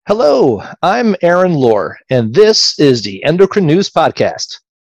Hello, I'm Aaron Lohr, and this is the Endocrine News Podcast.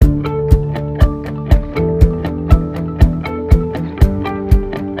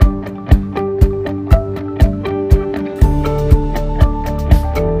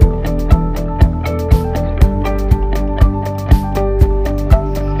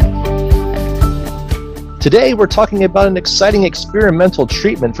 Today, we're talking about an exciting experimental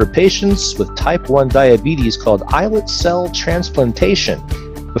treatment for patients with type 1 diabetes called islet cell transplantation.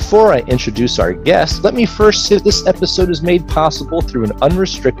 Before I introduce our guest, let me first say that this episode is made possible through an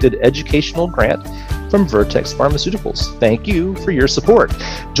unrestricted educational grant from Vertex Pharmaceuticals. Thank you for your support.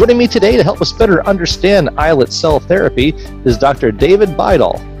 Joining me today to help us better understand islet cell therapy is Dr. David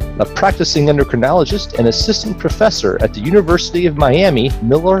Beidel, a practicing endocrinologist and assistant professor at the University of Miami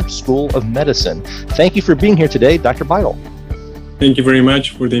Miller School of Medicine. Thank you for being here today, Dr. Beidel. Thank you very much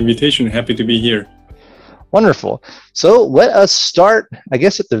for the invitation. Happy to be here. Wonderful. So let us start, I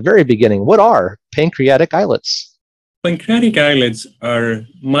guess, at the very beginning. What are pancreatic islets? Pancreatic islets are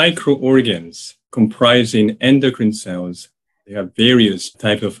microorgans comprising endocrine cells. They have various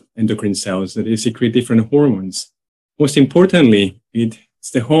types of endocrine cells that they secrete different hormones. Most importantly,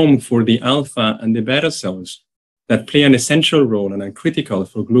 it's the home for the alpha and the beta cells that play an essential role and are critical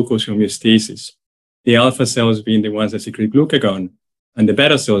for glucose homeostasis. The alpha cells being the ones that secrete glucagon, and the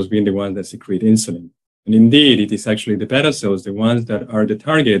beta cells being the ones that secrete insulin. And indeed, it is actually the beta cells, the ones that are the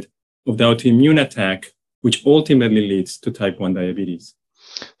target of the autoimmune attack, which ultimately leads to type 1 diabetes.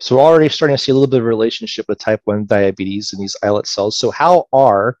 So we're already starting to see a little bit of a relationship with type 1 diabetes and these islet cells. So how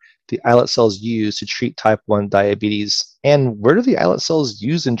are the islet cells used to treat type 1 diabetes? And where do the islet cells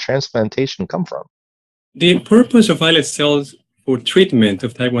used in transplantation come from? The purpose of islet cells for treatment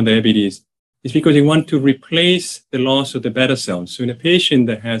of type 1 diabetes is because they want to replace the loss of the beta cells. So in a patient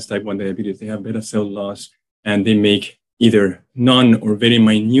that has type 1 diabetes, they have beta cell loss and they make either none or very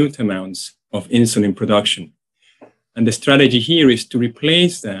minute amounts of insulin production. And the strategy here is to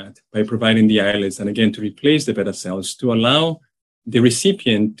replace that by providing the islets, and again, to replace the beta cells to allow the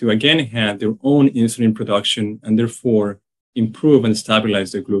recipient to again have their own insulin production and therefore improve and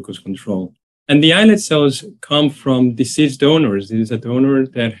stabilize their glucose control. And the islet cells come from deceased donors. This is a donor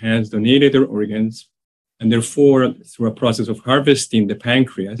that has donated their organs, and therefore, through a process of harvesting the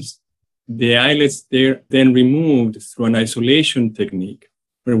pancreas, the islets, they're then removed through an isolation technique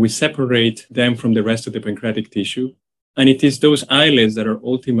where we separate them from the rest of the pancreatic tissue. And it is those islets that are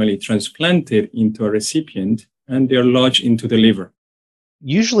ultimately transplanted into a recipient, and they're lodged into the liver.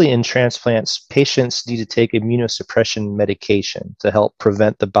 Usually in transplants, patients need to take immunosuppression medication to help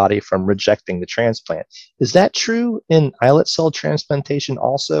prevent the body from rejecting the transplant. Is that true in islet cell transplantation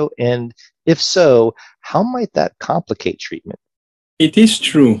also? And if so, how might that complicate treatment? It is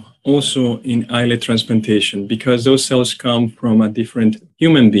true also in islet transplantation because those cells come from a different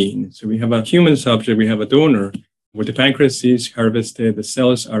human being. So we have a human subject, we have a donor, where the pancreas is harvested, the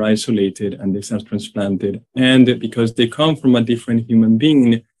cells are isolated, and the cells transplanted. And because they come from a different human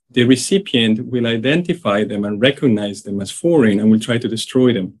being, the recipient will identify them and recognize them as foreign and will try to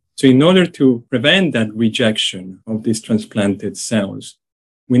destroy them. So in order to prevent that rejection of these transplanted cells,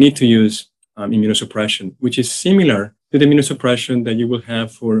 we need to use immunosuppression, which is similar to the immunosuppression that you will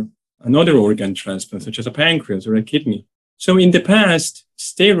have for another organ transplant, such as a pancreas or a kidney. So in the past,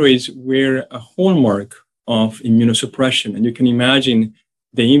 steroids were a hallmark of immunosuppression. And you can imagine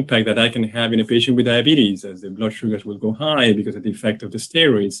the impact that can have in a patient with diabetes, as the blood sugars will go high because of the effect of the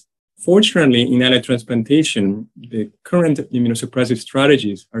steroids. Fortunately, in islet transplantation, the current immunosuppressive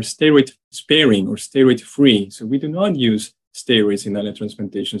strategies are steroid sparing or steroid free. So we do not use steroids in islet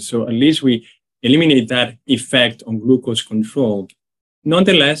transplantation. So at least we eliminate that effect on glucose control.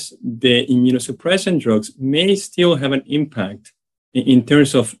 Nonetheless, the immunosuppressant drugs may still have an impact in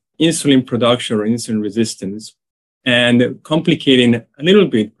terms of insulin production or insulin resistance, and complicating a little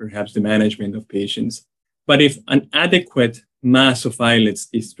bit, perhaps, the management of patients. But if an adequate mass of islets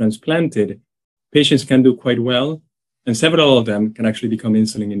is transplanted, patients can do quite well, and several of them can actually become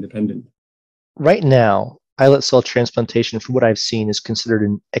insulin independent. Right now, islet cell transplantation, from what I've seen, is considered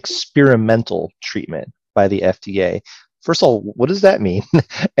an experimental treatment by the FDA. First of all, what does that mean?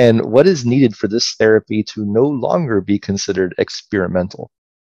 And what is needed for this therapy to no longer be considered experimental?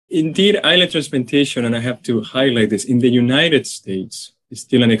 Indeed, islet transplantation, and I have to highlight this, in the United States, is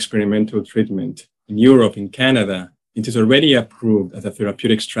still an experimental treatment. In Europe, in Canada, it is already approved as a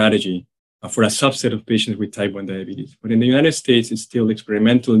therapeutic strategy for a subset of patients with type 1 diabetes. But in the United States, it's still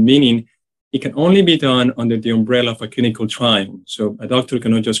experimental, meaning it can only be done under the umbrella of a clinical trial. So a doctor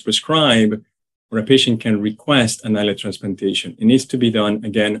cannot just prescribe, or a patient can request an islet transplantation. It needs to be done,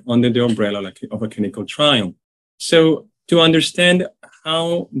 again, under the umbrella of a clinical trial. So to understand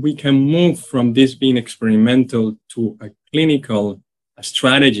how we can move from this being experimental to a clinical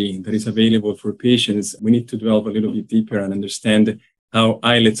strategy that is available for patients, we need to delve a little bit deeper and understand how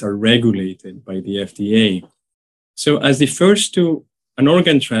islets are regulated by the FDA. So as the first to an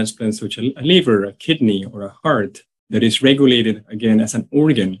organ transplant, such as a liver, a kidney, or a heart, that is regulated, again, as an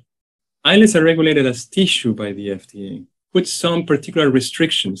organ, islets are regulated as tissue by the FDA, with some particular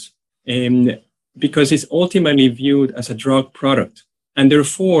restrictions, because it's ultimately viewed as a drug product. And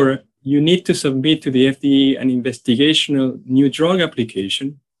therefore, you need to submit to the FDA an investigational new drug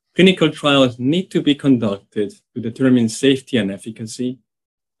application. Clinical trials need to be conducted to determine safety and efficacy.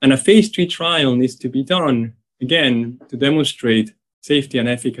 And a phase 3 trial needs to be done, again, to demonstrate safety and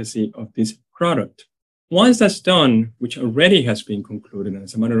efficacy of this product. Once that's done, which already has been concluded, and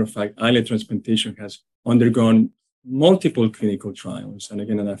as a matter of fact, islet transplantation has undergone multiple clinical trials. And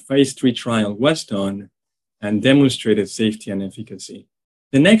again, a phase 3 trial was done and demonstrated safety and efficacy.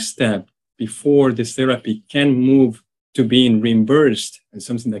 The next step before this therapy can move to being reimbursed and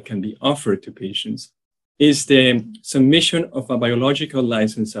something that can be offered to patients is the submission of a biological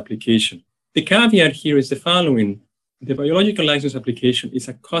license application. The caveat here is the following. The biological license application is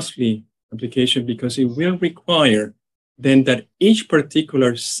a costly application because it will require then that each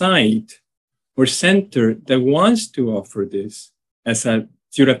particular site or center that wants to offer this as a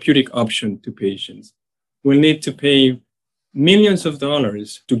therapeutic option to patients will need to pay millions of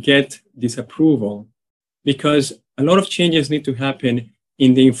dollars to get this approval, because a lot of changes need to happen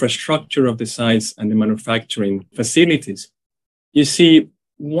in the infrastructure of the sites and the manufacturing facilities. You see,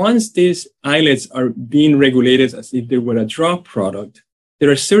 once these islets are being regulated as if they were a drug product, there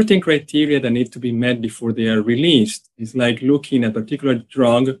are certain criteria that need to be met before they are released. It's like looking at a particular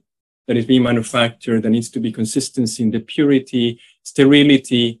drug that is being manufactured. There needs to be consistency in the purity,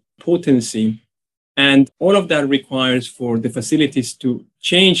 sterility, potency. And all of that requires for the facilities to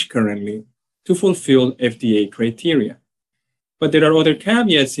change currently to fulfill FDA criteria. But there are other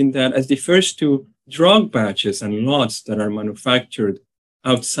caveats in that, as the first to drug batches and lots that are manufactured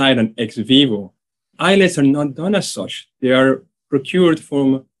outside and ex vivo, islets are not done as such. They are procured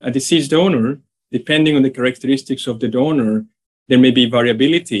from a deceased donor. Depending on the characteristics of the donor, there may be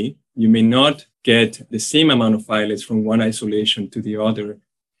variability. You may not get the same amount of islets from one isolation to the other.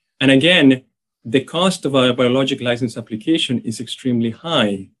 And again, the cost of a biologic license application is extremely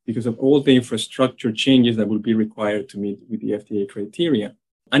high because of all the infrastructure changes that will be required to meet with the FDA criteria.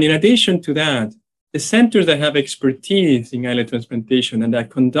 And in addition to that, the centers that have expertise in islet transplantation and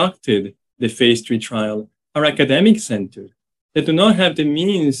that conducted the phase 3 trial are academic centers that do not have the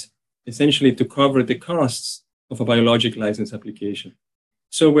means, essentially, to cover the costs of a biologic license application.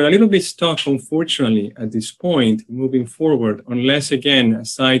 So we're a little bit stuck, unfortunately, at this point, moving forward, unless, again, a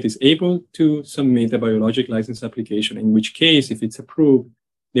site is able to submit a biologic license application, in which case, if it's approved,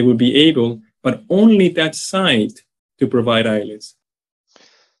 they will be able, but only that site, to provide islets.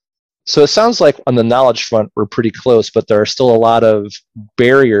 So it sounds like on the knowledge front, we're pretty close, but there are still a lot of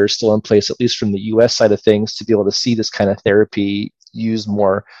barriers still in place, at least from the US side of things, to be able to see this kind of therapy used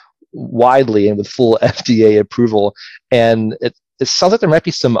more widely and with full FDA approval. And it sounds like there might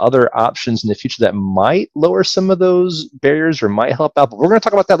be some other options in the future that might lower some of those barriers or might help out. But we're going to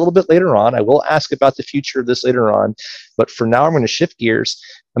talk about that a little bit later on. I will ask about the future of this later on. But for now, I'm going to shift gears.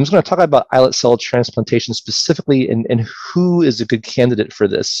 I'm just going to talk about islet cell transplantation specifically and who is a good candidate for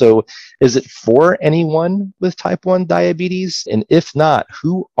this. So is it for anyone with type 1 diabetes? And if not,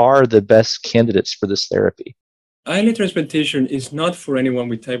 who are the best candidates for this therapy? Islet transplantation is not for anyone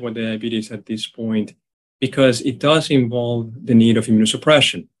with type 1 diabetes at this point, because it does involve the need of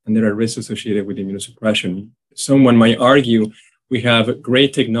immunosuppression, and there are risks associated with immunosuppression. Someone might argue we have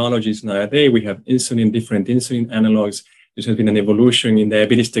great technologies nowadays. We have different insulin analogs. There has been an evolution in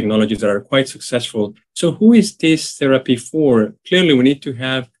diabetes technologies that are quite successful. So who is this therapy for? Clearly, we need to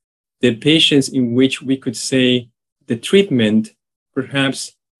have the patients in which we could say the treatment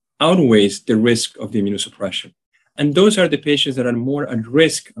perhaps outweighs the risk of the immunosuppression. And those are the patients that are more at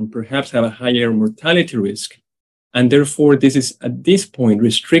risk and perhaps have a higher mortality risk. And therefore, this is at this point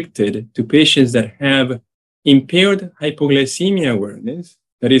restricted to patients that have impaired hypoglycemia awareness.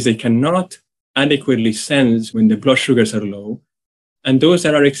 That is, they cannot adequately sense when the blood sugars are low. And those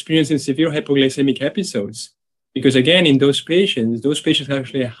that are experiencing severe hypoglycemic episodes. Because again, in those patients have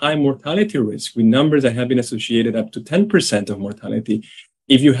actually a high mortality risk with numbers that have been associated up to 10% of mortality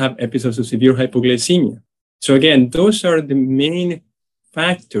if you have episodes of severe hypoglycemia. So again, those are the main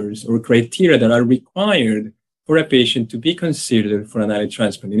factors or criteria that are required for a patient to be considered for an islet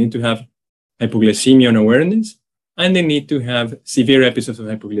transplant. You need to have hypoglycemia unawareness. and they need to have severe episodes of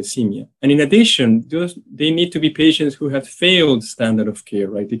hypoglycemia. And in addition, they need to be patients who have failed standard of care,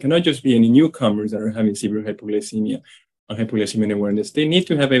 right? They cannot just be any newcomers that are having severe hypoglycemia or hypoglycemic awareness. They need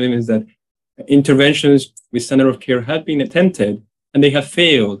to have evidence that interventions with standard of care have been attempted and they have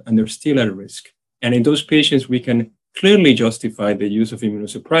failed and they're still at risk. And in those patients, we can clearly justify the use of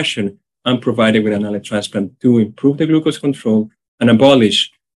immunosuppression and provide it with an islet transplant to improve the glucose control and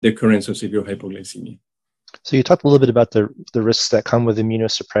abolish the occurrence of severe hypoglycemia. So you talked a little bit about the risks that come with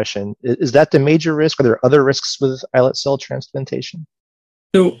immunosuppression. Is that the major risk? Are there other risks with islet cell transplantation?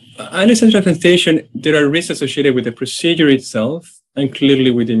 So islet cell transplantation, there are risks associated with the procedure itself and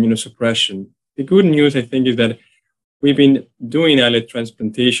clearly with immunosuppression. The good news, I think, is that we've been doing islet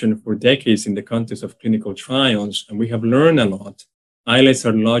transplantation for decades in the context of clinical trials, and we have learned a lot. Islets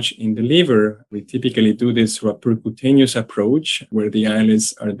are lodged in the liver. We typically do this through a percutaneous approach, where the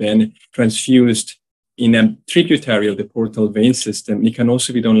islets are then transfused in a tributary of the portal vein system. It can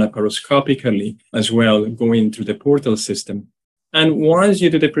also be done laparoscopically as well, going through the portal system. And once you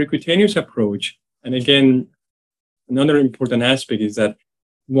do the percutaneous approach, and again, another important aspect is that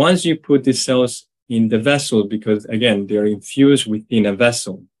once you put the cells in the vessel, because again, they're infused within a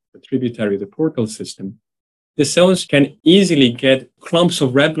vessel, the tributary of the portal system, the cells can easily get clumps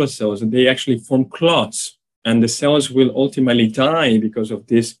of red blood cells, and they actually form clots. And the cells will ultimately die because of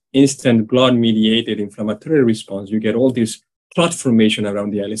this instant blood-mediated inflammatory response. You get all this clot formation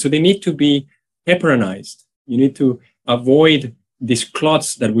around the islet. So they need to be heparinized. You need to avoid these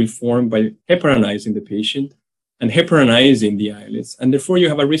clots that will form by heparinizing the patient and heparinizing the islets. And therefore, you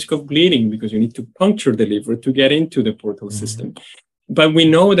have a risk of bleeding because you need to puncture the liver to get into the portal system. But we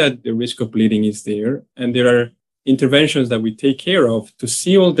know that the risk of bleeding is there, and there are interventions that we take care of to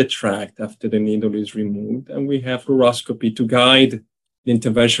seal the tract after the needle is removed. And we have fluoroscopy to guide the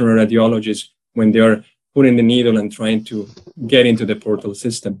interventional radiologists when they are putting the needle and trying to get into the portal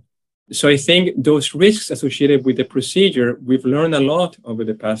system. So I think those risks associated with the procedure, we've learned a lot over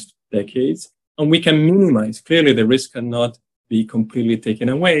the past decades, and we can minimize. Clearly, the risk cannot be completely taken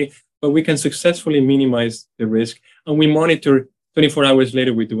away, but we can successfully minimize the risk. And we monitor 24 hours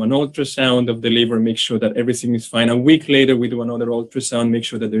later, we do an ultrasound of the liver, make sure that everything is fine. A week later, we do another ultrasound, make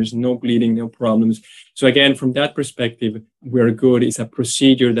sure that there's no bleeding, no problems. So again, from that perspective, we're good. It's a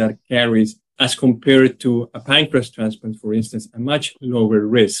procedure that carries, as compared to a pancreas transplant, for instance, a much lower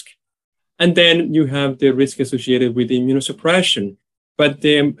risk. And then you have the risk associated with the immunosuppression. But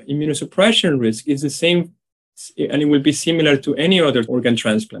the immunosuppression risk is the same, and it will be similar to any other organ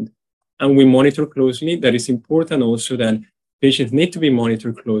transplant. And we monitor closely. That is important also that patients need to be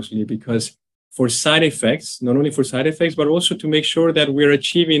monitored closely, because for side effects, not only for side effects, but also to make sure that we're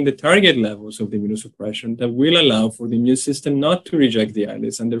achieving the target levels of the immunosuppression that will allow for the immune system not to reject the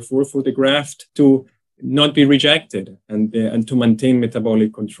islets, and therefore for the graft to not be rejected and to maintain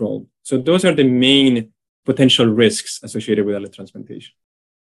metabolic control. So those are the main potential risks associated with islet transplantation.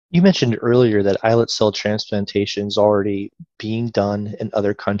 You mentioned earlier that islet cell transplantation is already being done in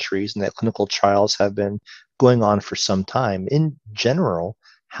other countries and that clinical trials have been going on for some time. In general,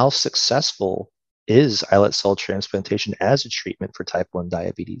 how successful is islet cell transplantation as a treatment for type 1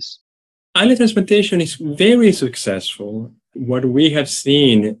 diabetes? Islet transplantation is very successful. What we have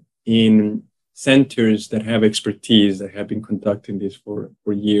seen in centers that have expertise, that have been conducting this for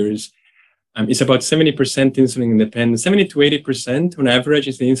years, it's about 70% insulin independence. 70 to 80% on average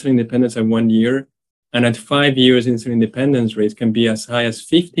is the insulin independence at 1 year. And at 5 years, insulin independence rates can be as high as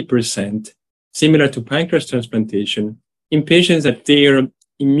 50%, similar to pancreas transplantation, in patients that their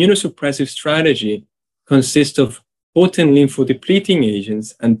immunosuppressive strategy consists of potent lymphodepleting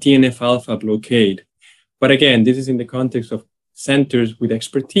agents and TNF-alpha blockade. But again, this is in the context of centers with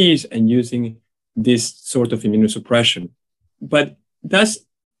expertise and using this sort of immunosuppression. But that's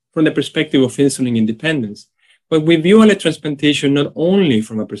from the perspective of insulin independence. But we view islet transplantation not only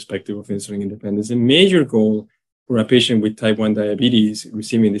from a perspective of insulin independence. A major goal for a patient with type 1 diabetes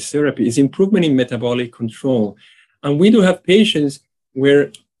receiving this therapy is improvement in metabolic control. And we do have patients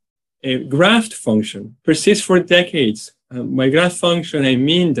where graft function persists for decades. By graft function, I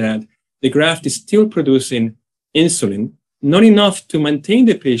mean that the graft is still producing insulin, not enough to maintain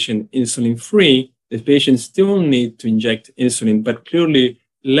the patient insulin-free. The patient still need to inject insulin, but clearly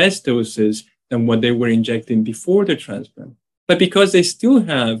less doses than what they were injecting before the transplant. But because they still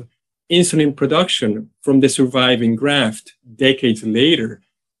have insulin production from the surviving graft decades later,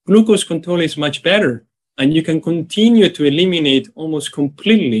 glucose control is much better. And you can continue to eliminate almost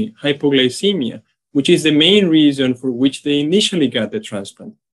completely hypoglycemia, which is the main reason for which they initially got the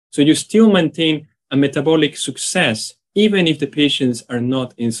transplant. So you still maintain a metabolic success, even if the patients are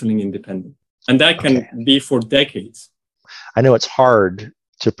not insulin independent. And that can be for decades. I know it's hard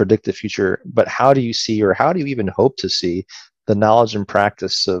to predict the future, but how do you see, or how do you even hope to see, the knowledge and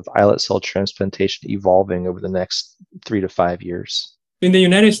practice of islet cell transplantation evolving over the next 3 to 5 years? In the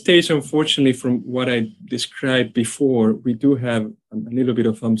United States, unfortunately, from what I described before, we do have a little bit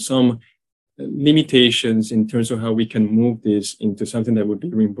of some limitations in terms of how we can move this into something that would be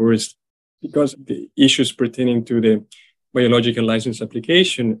reimbursed, because the issues pertaining to the biological license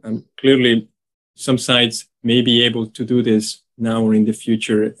application, clearly some sites may be able to do this now or in the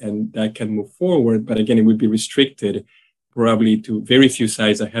future, and that can move forward. But again, it would be restricted probably to very few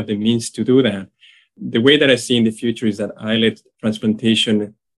sites that have the means to do that. The way that I see in the future is that islet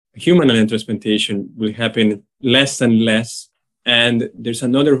transplantation, human islet transplantation, will happen less and less. And there's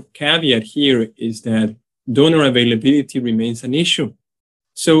another caveat here, is that donor availability remains an issue.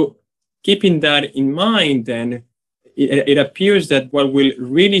 So keeping that in mind, then it appears that what will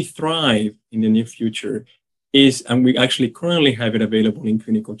really thrive in the near future is, and we actually currently have it available in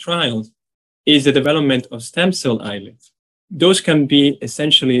clinical trials, is the development of stem cell islets. Those can be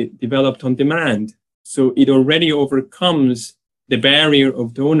essentially developed on demand. So it already overcomes the barrier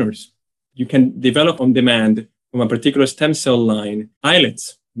of donors. You can develop on demand from a particular stem cell line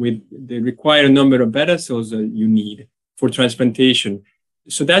islets with the required number of beta cells that you need for transplantation.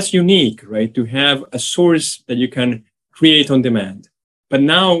 So that's unique, right? To have a source that you can create on demand. But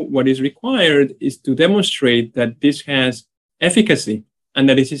now what is required is to demonstrate that this has efficacy and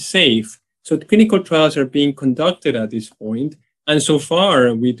that it is safe. So the clinical trials are being conducted at this point. And so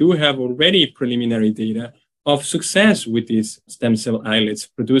far, we do have already preliminary data of success with these stem cell islets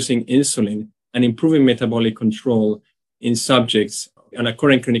producing insulin and improving metabolic control in subjects on a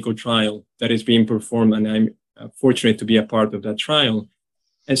current clinical trial that is being performed. And I'm fortunate to be a part of that trial.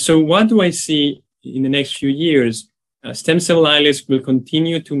 And so what do I see in the next few years? Stem cell islets will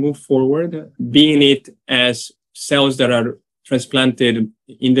continue to move forward, being it as cells that are transplanted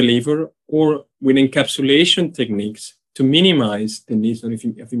in the liver or with encapsulation techniques to minimize the needs of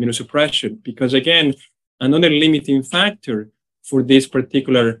immunosuppression. Because again, another limiting factor for this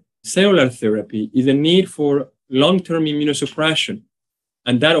particular cellular therapy is the need for long-term immunosuppression.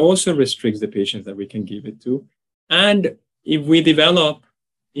 And that also restricts the patients that we can give it to. And if we develop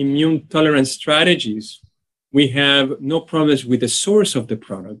immune tolerance strategies, we have no problems with the source of the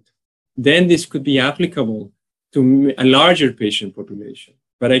product, then this could be applicable to a larger patient population.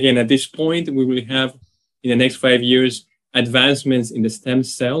 But again, at this point, we will have in the next 5 years advancements in the stem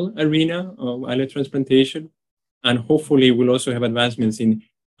cell arena of islet transplantation. And hopefully we'll also have advancements in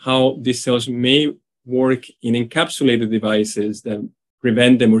how these cells may work in encapsulated devices that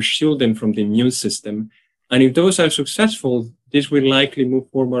prevent them or shield them from the immune system. And if those are successful, this will likely move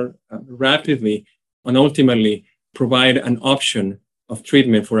forward rapidly and ultimately provide an option of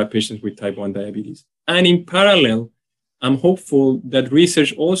treatment for our patients with type 1 diabetes. And in parallel, I'm hopeful that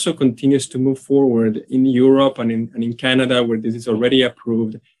research also continues to move forward in Europe and in Canada, where this is already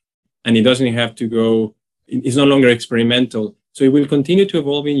approved, and it doesn't have to go, it's no longer experimental. So it will continue to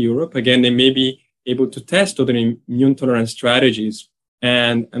evolve in Europe. Again, they may be able to test other immune tolerance strategies,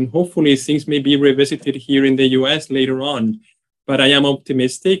 and hopefully things may be revisited here in the US later on. But I am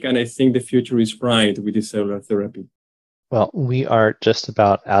optimistic, and I think the future is bright with this cellular therapy. Well, we are just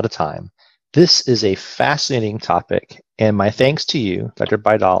about out of time. This is a fascinating topic, and my thanks to you, Dr.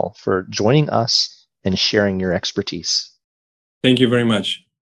 Baidal, for joining us and sharing your expertise. Thank you very much.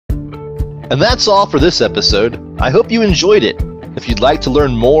 And that's all for this episode. I hope you enjoyed it. If you'd like to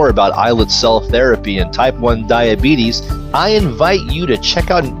learn more about islet cell therapy and type 1 diabetes, I invite you to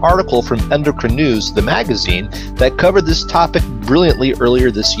check out an article from Endocrine News, the magazine, that covered this topic brilliantly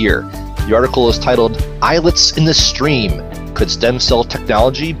earlier this year. The article is titled, "Islets in the Stream. Could stem cell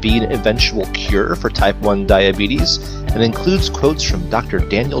technology be an eventual cure for type 1 diabetes?" and includes quotes from Dr.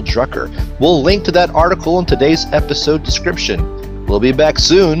 Daniel Drucker. We'll link to that article in today's episode description. We'll be back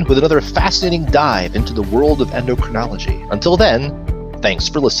soon with another fascinating dive into the world of endocrinology. Until then, thanks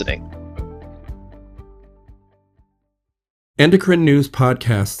for listening. Endocrine News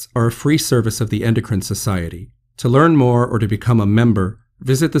podcasts are a free service of the Endocrine Society. To learn more or to become a member,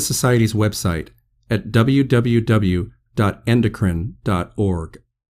 visit the Society's website at www.endocrine.org.